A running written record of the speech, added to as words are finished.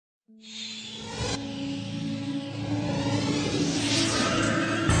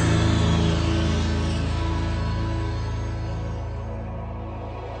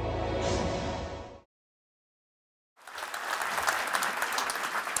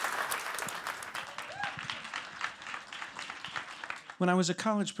when I was a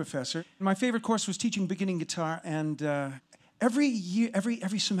college professor. My favorite course was teaching beginning guitar, and every year,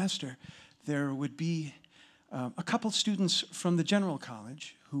 every semester, there would be a couple students from the general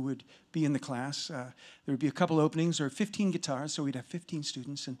college who would be in the class. There would be a couple openings, or 15 guitars, so we'd have 15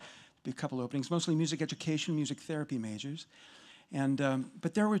 students, and be a couple openings, mostly music education, music therapy majors. And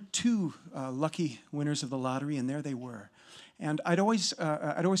but there were two lucky winners of the lottery, and there they were. And I'd always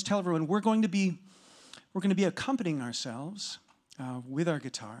tell everyone, we're going to be accompanying ourselves with our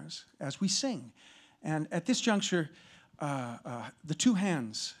guitars as we sing. And at this juncture, the two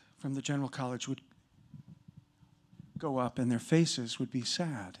hands from the general college would go up, and their faces would be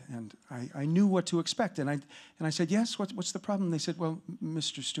sad. And I knew what to expect. And I said, yes, what's the problem? They said, well,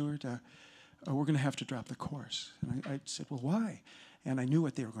 Mr. Stewart, we're going to have to drop the course. And I said, well, why? And I knew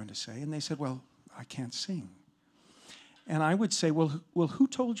what they were going to say. And they said, well, I can't sing. And I would say, well, who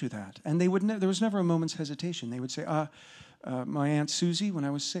told you that? And they would there was never a moment's hesitation. They would say, my Aunt Susie when I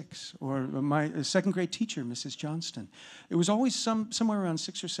was 6, or my second grade teacher, Mrs. Johnston. It was always somewhere around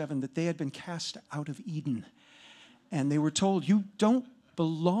 6 or 7 that they had been cast out of Eden. And they were told, you don't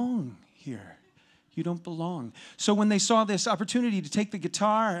belong here. You don't belong. So when they saw this opportunity to take the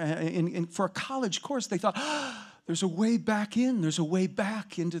guitar for a college course, they thought, there's a way back in. There's a way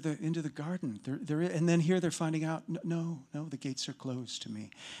back into the garden. And then here they're finding out, no, the gates are closed to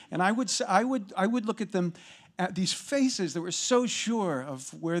me. And I would look at them, at these faces that were so sure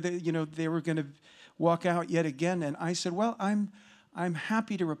of where they were going to walk out yet again. And I said, well, I'm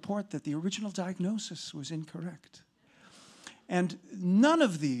happy to report that the original diagnosis was incorrect. And none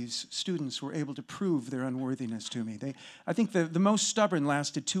of these students were able to prove their unworthiness to me. I think the most stubborn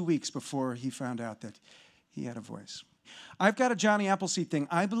lasted 2 weeks before he found out that he had a voice. I've got a Johnny Appleseed thing.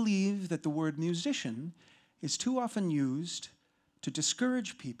 I believe that the word musician is too often used to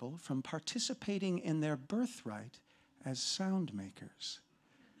discourage people from participating in their birthright as sound makers.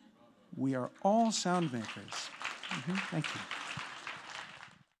 We are all sound makers. Thank you.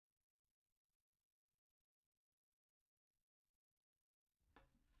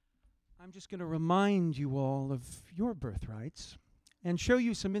 I'm just going to remind you all of your birthrights and show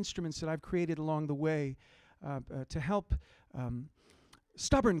you some instruments that I've created along the way to help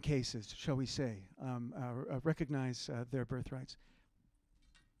stubborn cases, shall we say, recognize their birthrights.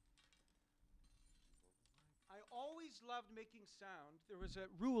 I always loved making sound. There was a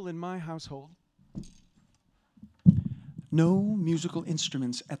rule in my household: no musical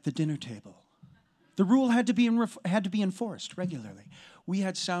instruments at the dinner table. The rule had to be enforced regularly. We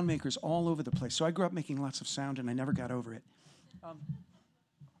had sound makers all over the place. So I grew up making lots of sound, and I never got over it.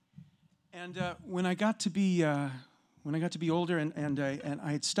 When I got to be older, and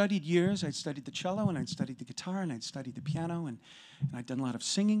I had studied years, I'd studied the cello, and I'd studied the guitar, and I'd studied the piano, and I'd done a lot of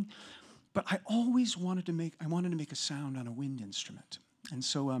singing. But I always wanted to make a sound on a wind instrument. And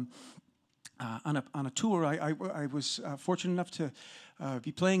so on a tour, I was fortunate enough to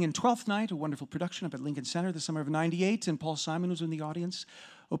be playing in 12th Night, a wonderful production up at Lincoln Center the summer of '98, and Paul Simon was in the audience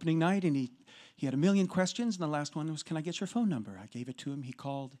opening night, and he had a million questions, and the last one was, can I get your phone number? I gave it to him, he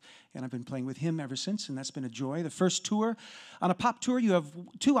called, and I've been playing with him ever since, and that's been a joy. The first tour, on a pop tour, you have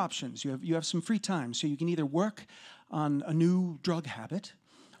two options. You have some free time, so you can either work on a new drug habit,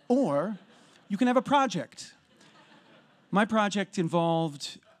 or you can have a project. My project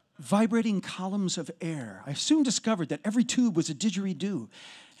involved vibrating columns of air. I soon discovered that every tube was a didgeridoo.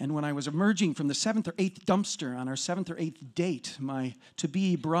 And when I was emerging from the 7th or 8th dumpster on our 7th or 8th date, my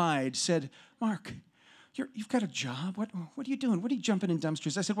to-be bride said, Mark, you've got a job? What are you doing? What are you jumping in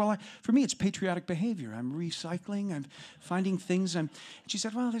dumpsters? I said, well, for me, it's patriotic behavior. I'm recycling. I'm finding things. She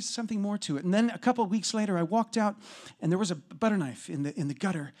said, well, there's something more to it. And then a couple of weeks later, I walked out, and there was a butter knife in the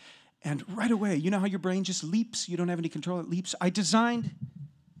gutter. And right away, you know how your brain just leaps? You don't have any control. It leaps. I designed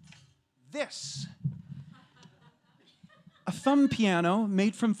this. A thumb piano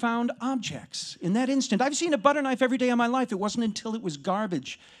made from found objects. In that instant, I've seen a butter knife every day of my life. It wasn't until it was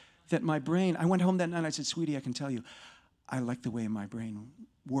garbage that my brain, I went home that night and I said, sweetie, I can tell you, I like the way my brain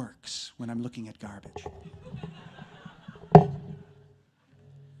works when I'm looking at garbage.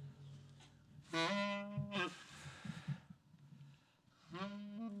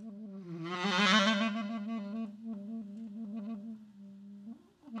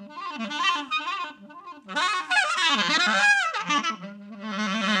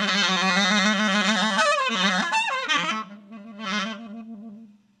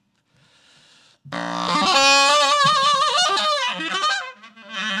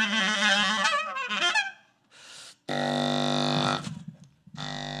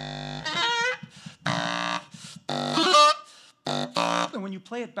 And when you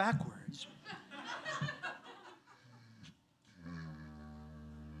play it backwards,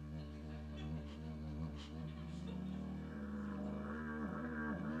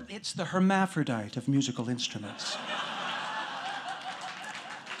 it's the hermaphrodite of musical instruments.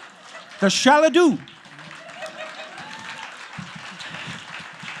 The chaladu.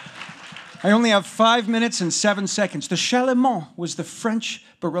 I only have 5 minutes and 7 seconds. The chalemont was the French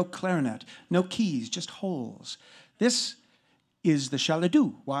Baroque clarinet. No keys, just holes. This is the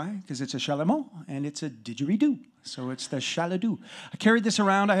chaladu. Why? Because it's a chalemont and it's a didgeridoo. So it's the chaladu. I carried this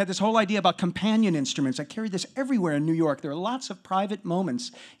around. I had this whole idea about companion instruments. I carried this everywhere in New York. There are lots of private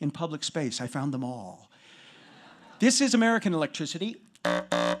moments in public space. I found them all. This is American electricity.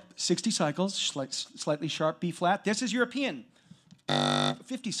 60 cycles, slightly sharp B flat. This is European.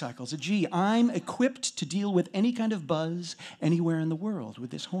 50 cycles, a G. I'm equipped to deal with any kind of buzz anywhere in the world with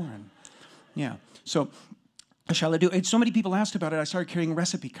this horn. Yeah, so a chaladu. So many people asked about it, I started carrying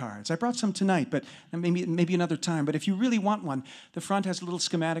recipe cards. I brought some tonight, but maybe another time. But if you really want one, the front has a little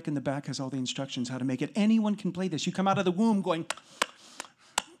schematic and the back has all the instructions how to make it. Anyone can play this. You come out of the womb going,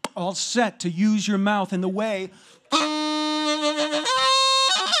 all set to use your mouth in the way.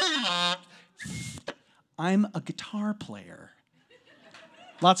 I'm a guitar player.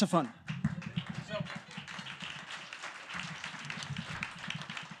 Lots of fun.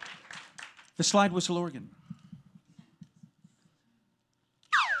 The slide whistle organ.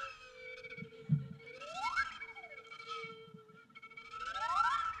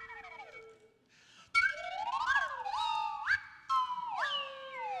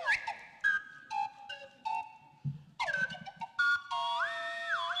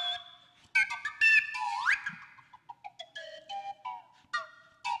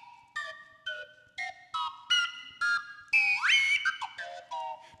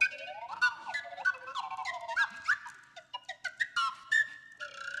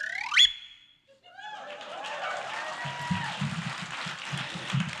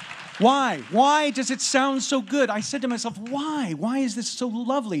 Why? Why does it sound so good? I said to myself, why? Why is this so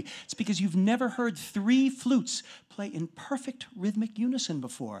lovely? It's because you've never heard 3 flutes play in perfect rhythmic unison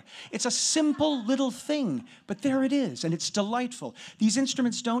before. It's a simple little thing, but there it is, and it's delightful. These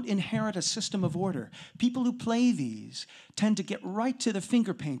instruments don't inherit a system of order. People who play these tend to get right to the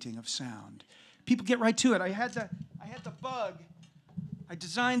finger painting of sound. People get right to it. I had the bug. I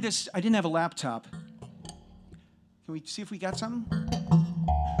designed this. I didn't have a laptop. Can we see if we got something?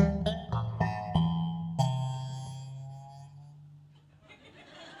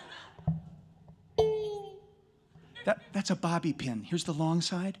 That's a bobby pin. Here's the long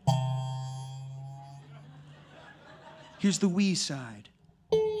side. Here's the wee side.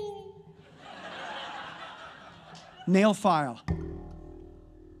 Nail file.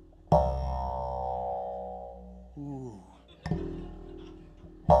 Ooh.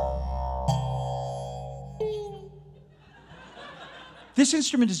 This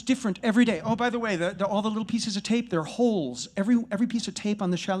instrument is different every day. Oh, by the way, all the little pieces of tape, they're holes. Every piece of tape on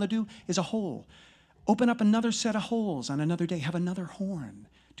the chaladu is a hole. Open up another set of holes on another day. Have another horn.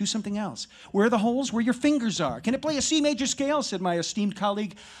 Do something else. Where are the holes? Where your fingers are. Can it play a C major scale? Said my esteemed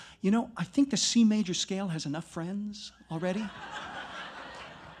colleague. You know, I think the C major scale has enough friends already.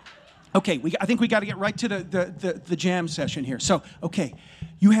 Okay, I think we got to get right to the jam session here. So, okay,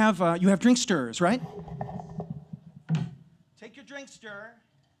 you have drink stirrers, right? Take your drink stirrer.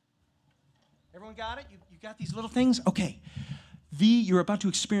 Everyone got it? You got these little things? Okay. You're about to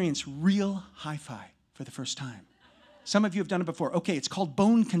experience real hi-fi for the first time. Some of you have done it before. Okay, it's called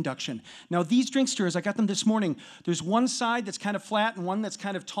bone conduction. Now, these drink stirrers, I got them this morning. There's one side that's kind of flat and one that's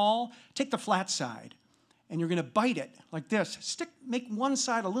kind of tall. Take the flat side, and you're going to bite it like this. Make one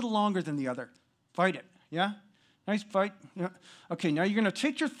side a little longer than the other. Bite it, yeah? Nice bite, yeah. Okay, now you're going to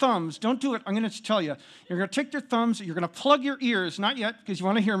take your thumbs. Don't do it, I'm going to tell you. You're going to take your thumbs, you're going to plug your ears. Not yet, because you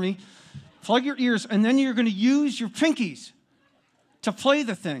want to hear me. Plug your ears, and then you're going to use your pinkies to play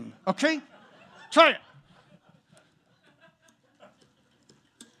the thing, okay? Try it.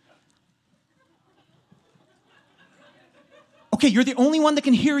 Okay, you're the only one that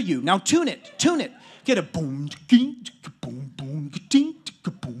can hear you. Now tune it. Get a boom, boom, boom, boom,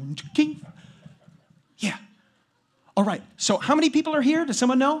 boom. Yeah. All right, so how many people are here? Does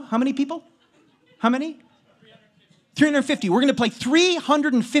someone know? How many people? How many? 350. We're going to play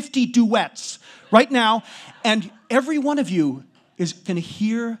 350 duets right now, and every one of you is going to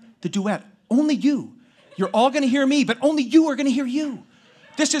hear the duet. Only you. You're all going to hear me, but only you are going to hear you.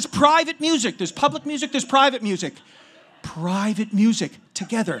 This is private music. There's public music, there's private music. Private music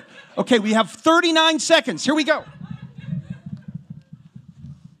together. Okay, we have 39 seconds. Here we go.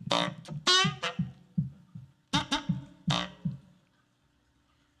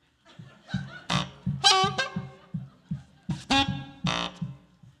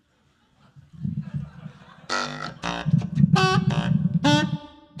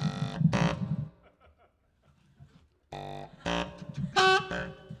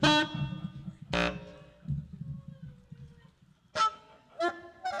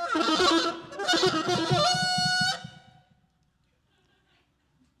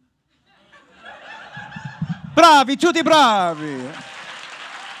 bravi, tutti bravi.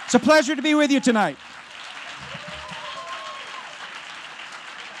 It's a pleasure to be with you tonight.